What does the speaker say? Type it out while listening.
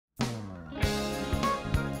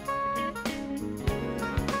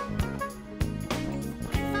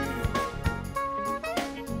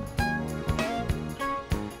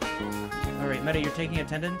Meta, you're taking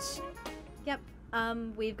attendance? Yep.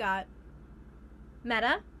 We've got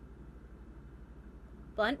Meta,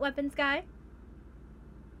 Blunt Weapons Guy,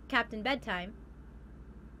 Captain Bedtime,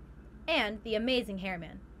 and the amazing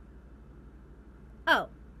Hairman. Oh,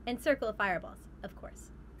 and Circle of Fireballs, of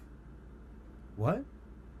course. What?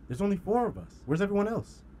 There's only 4 of us. Where's everyone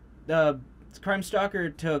else? Crime Stalker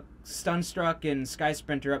took Stunstruck and Sky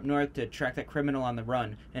Sprinter up north to track that criminal on the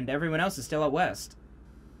run, and everyone else is still out west.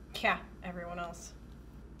 Yeah, everyone else.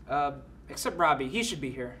 Except Robby. He should be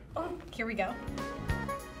here. Oh, here we go.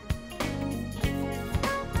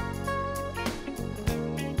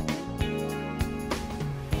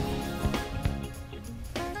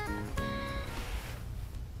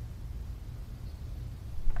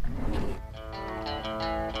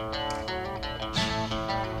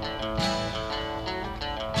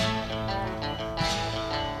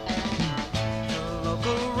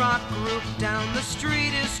 Down the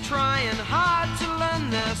street is trying hard to learn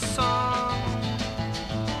their song.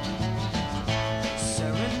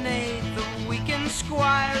 Serenade the weekend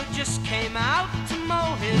squire who just came out to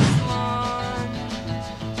mow his lawn.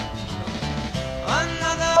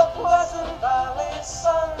 Another Pleasant Valley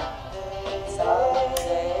Sunday,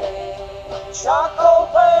 charcoal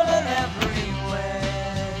burning everywhere.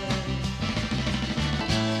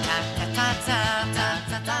 Ta ta ta ta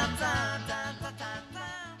ta ta ta ta.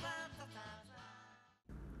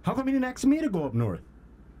 How come you didn't ask me to go up north?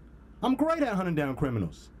 I'm great at hunting down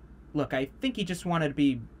criminals. Look, I think he just wanted to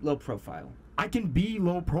be low profile. I can be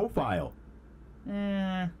low profile.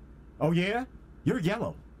 Oh yeah? You're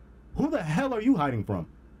yellow. Who the hell are you hiding from?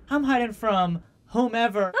 I'm hiding from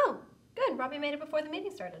whomever. Oh, good. Robby made it before the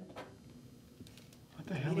meeting started. What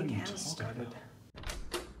the hell are you talking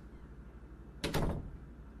about?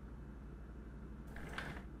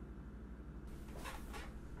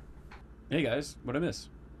 Hey guys, what'd I miss?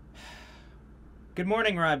 Good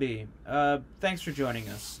morning, Robby. Thanks for joining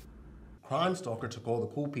us. Crime Stalker took all the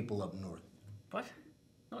cool people up north. What?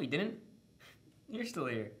 No, he didn't. You're still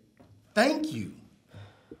here. Thank you.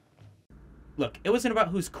 Look, it wasn't about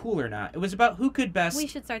who's cool or not. It was about who could best... We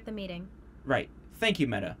should start the meeting. Right. Thank you,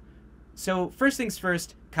 Meta. So, first things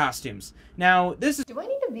first, costumes. Now, this is... Do I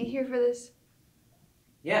need to be here for this?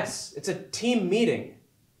 Yes, it's a team meeting.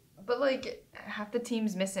 But, like, half the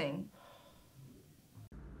team's missing.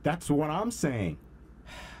 That's what I'm saying.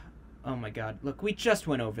 Oh my god. Look, we just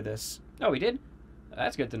went over this. Oh, we did?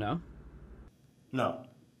 That's good to know. No,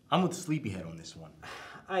 I'm with Sleepyhead on this one.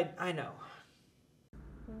 I know.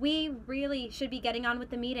 We really should be getting on with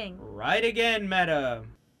the meeting. Right again, Meta.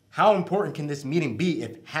 How important can this meeting be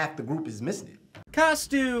if half the group is missing it?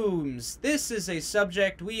 Costumes! This is a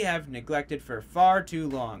subject we have neglected for far too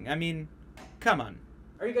long. I mean, come on.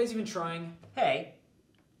 Are you guys even trying? Hey,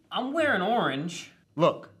 I'm wearing orange.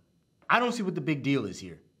 Look, I don't see what the big deal is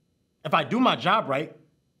here. If I do my job right,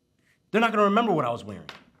 they're not gonna remember what I was wearing.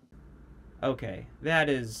 Okay, that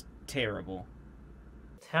is terrible.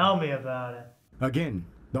 Tell me about it. Again,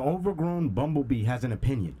 the overgrown bumblebee has an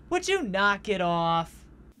opinion. Would you knock it off?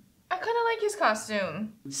 I kind of like his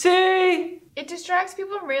costume. See? It distracts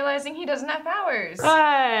people from realizing he doesn't have powers.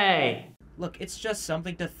 Hey! Look, it's just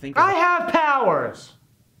something to think I about. have powers!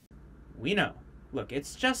 We know. Look,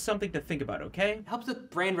 it's just something to think about, okay? It helps with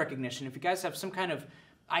brand recognition if you guys have some kind of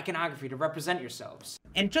iconography to represent yourselves.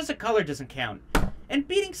 And just a color doesn't count. And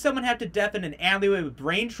beating someone half to death in an alleyway with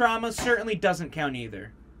brain trauma certainly doesn't count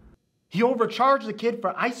either. He overcharged the kid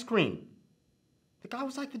for ice cream. The guy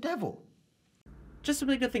was like the devil. Just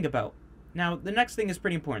something to think about. Now, the next thing is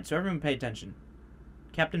pretty important, so everyone pay attention.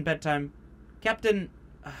 Captain Bedtime. Captain...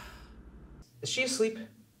 Is she asleep?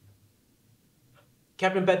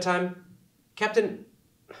 Captain Bedtime? Captain...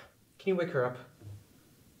 Can you wake her up?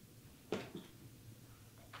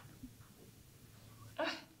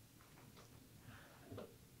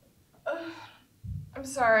 I'm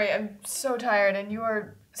sorry, I'm so tired and you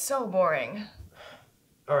are so boring.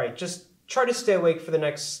 Alright, just try to stay awake for the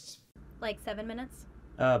next... Like 7 minutes?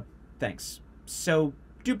 Thanks. So,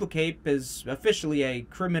 Duplicape is officially a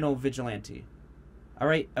criminal vigilante.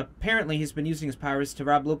 Alright, apparently he's been using his powers to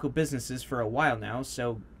rob local businesses for a while now,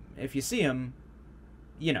 so if you see him,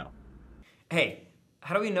 you know. Hey,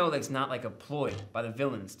 how do we know that's not like a ploy by the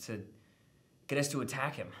villains to get us to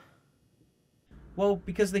attack him? Well,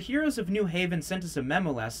 because the heroes of New Haven sent us a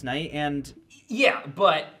memo last night, and... Yeah,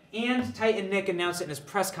 but... And Titan Nick announced it in his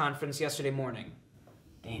press conference yesterday morning.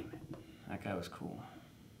 Damn it, that guy was cool.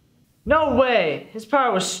 No way! His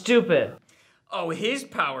power was stupid. Oh, his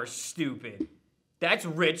power's stupid. That's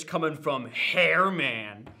rich coming from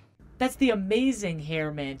Hairman. That's the amazing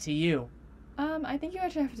Hairman to you. I think you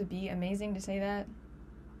actually have to be amazing to say that.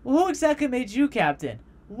 Well, who exactly made you captain?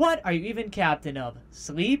 What are you even captain of?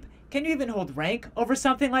 Sleep? Can you even hold rank over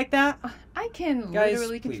something like that? I can Guys,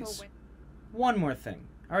 literally control please. wind. One more thing.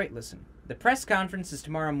 Alright, listen. The press conference is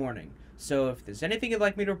tomorrow morning, so if there's anything you'd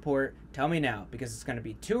like me to report, tell me now, because it's going to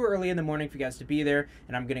be too early in the morning for you guys to be there,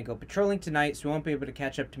 and I'm going to go patrolling tonight, so you won't be able to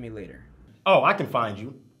catch up to me later. Oh, I can find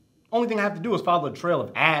you. Only thing I have to do is follow the trail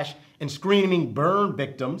of ash and screaming burn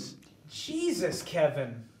victims. Jesus,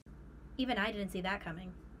 Kevin. Even I didn't see that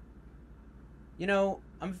coming. You know,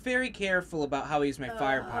 I'm very careful about how I use my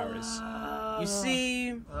fire powers. You see...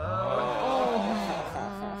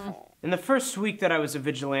 In the first week that I was a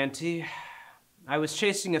vigilante, I was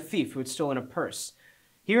chasing a thief who had stolen a purse.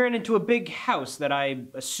 He ran into a big house that I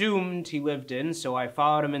assumed he lived in, so I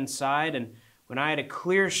followed him inside, and when I had a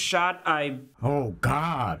clear shot, Oh,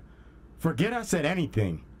 God. Forget I said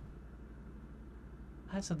anything.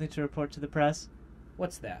 I have something to report to the press.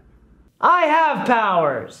 What's that? I have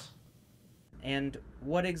powers! And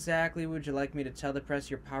what exactly would you like me to tell the press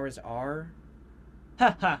your powers are?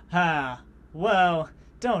 Ha ha ha. Well,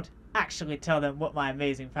 don't actually tell them what my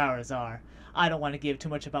amazing powers are. I don't want to give too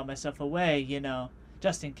much about myself away, you know,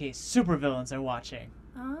 just in case supervillains are watching.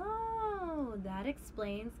 Oh, that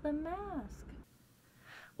explains the mask.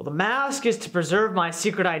 Well, the mask is to preserve my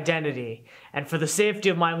secret identity, and for the safety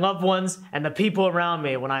of my loved ones and the people around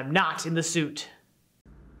me when I'm not in the suit.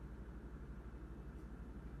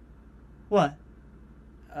 What?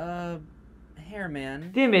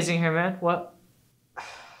 Hairman. The amazing hairman. What?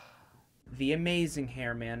 The amazing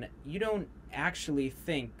hairman. You don't actually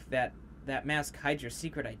think that that mask hides your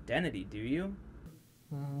secret identity, do you?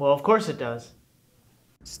 Well, of course it does.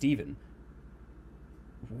 Steven,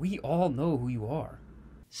 we all know who you are.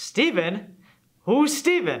 Steven? Who's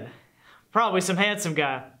Steven? Probably some handsome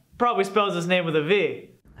guy. Probably spells his name with a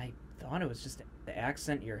V. I thought it was just to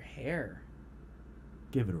accent your hair.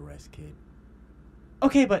 Give it a rest, kid.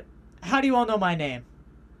 Okay, but how do you all know my name?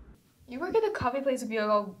 You work at the coffee place we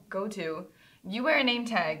all go to. You wear a name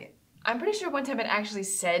tag. I'm pretty sure one time it actually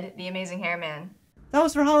said the amazing hairman. That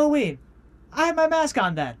was for Halloween. I had my mask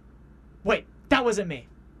on then. Wait, that wasn't me.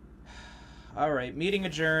 Alright, meeting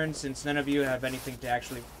adjourned since none of you have anything to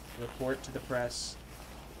actually report to the press.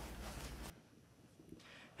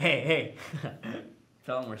 Hey.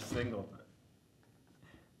 Tell them we're single.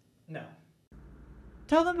 No.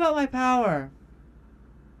 Tell them about my power.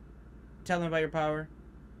 Tell them about your power.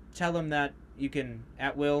 Tell them that you can,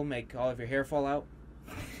 at will, make all of your hair fall out.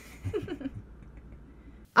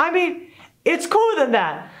 I mean, it's cooler than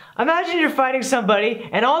that. Imagine you're fighting somebody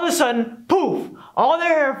and all of a sudden, poof, all their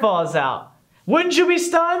hair falls out. Wouldn't you be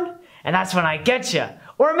stunned? And that's when I get you.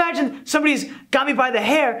 Or imagine somebody's got me by the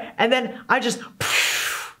hair and then I just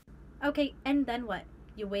poof. Okay, and then what?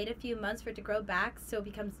 You wait a few months for it to grow back so it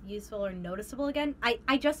becomes useful or noticeable again?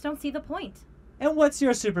 I just don't see the point. And what's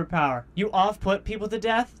your superpower? You off-put people to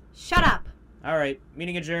death? Shut up! Alright,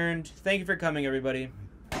 meeting adjourned. Thank you for coming, everybody.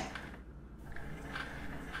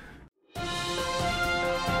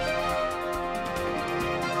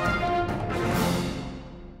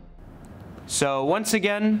 So, once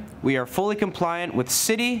again, we are fully compliant with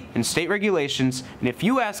city and state regulations, and if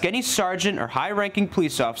you ask any sergeant or high-ranking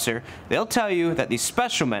police officer, they'll tell you that these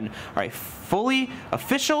special men are a fully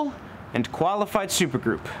official and qualified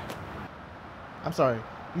supergroup. I'm sorry,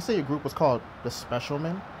 you say your group was called the Special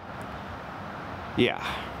Men? Yeah.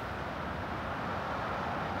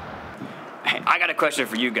 Hey, I got a question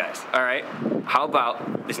for you guys, all right? How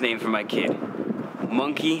about this name for my kid?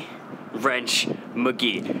 Monkey Wrench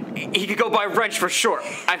McGee. He could go by Wrench for short.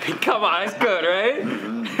 I mean, come on, that's good,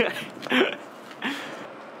 right?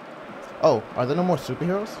 Oh, are there no more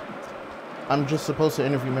superheroes? I'm just supposed to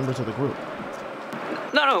interview members of the group.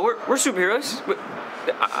 No, we're superheroes.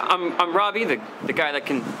 I'm Robby, the guy that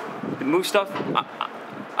can move stuff.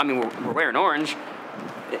 I mean, we're wearing orange.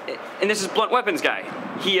 And this is Blunt Weapons guy.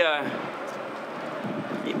 He,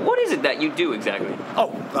 what is it that you do exactly?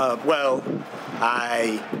 Well,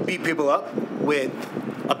 I beat people up with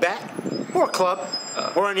a bat or a club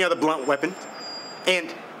or any other blunt weapon.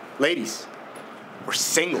 And ladies, we're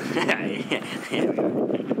single.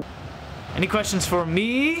 Any questions for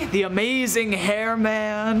me, the amazing hair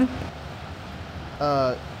man?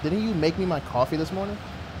 Didn't you make me my coffee this morning?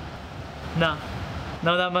 No,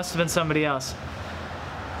 that must have been somebody else.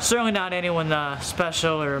 Certainly not anyone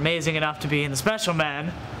special or amazing enough to be in the Special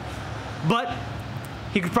Man. But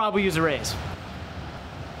he could probably use a raise.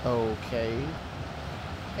 Okay.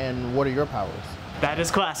 And what are your powers? That is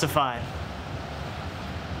classified.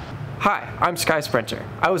 Hi, I'm Spenser.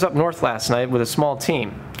 I was up north last night with a small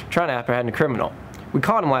team, trying to apprehend a criminal. We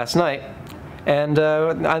caught him last night, and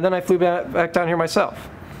then I flew back down here myself.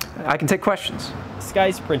 I can take questions.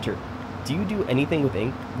 Sky's printer, do you do anything with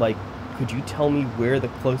ink? Like, could you tell me where the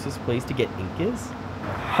closest place to get ink is?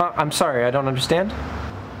 Huh? I'm sorry, I don't understand.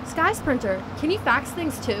 Sky Sprinter, can you fax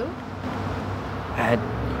things too?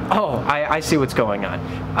 I see what's going on.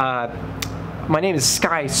 My name is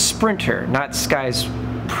Sky Sprinter, not Sky's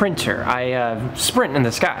Printer. I sprint in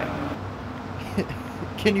the sky.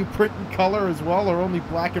 Can you print in color as well, or only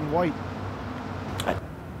black and white?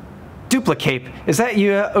 Duplicape, is that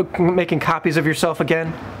you making copies of yourself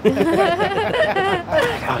again?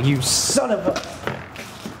 Oh, you son of a...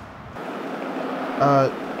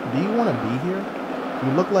 Do you want to be here?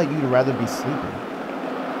 You look like you'd rather be sleeping.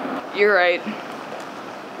 You're right.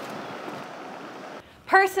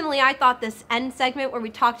 Personally, I thought this end segment where we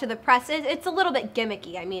talk to the press, it's a little bit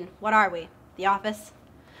gimmicky. I mean, what are we? The Office?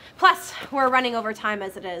 Plus, we're running over time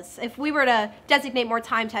as it is. If we were to designate more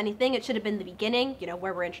time to anything, it should have been the beginning, you know,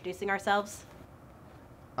 where we're introducing ourselves.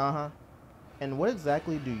 Uh-huh. And what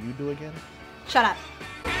exactly do you do again? Shut up.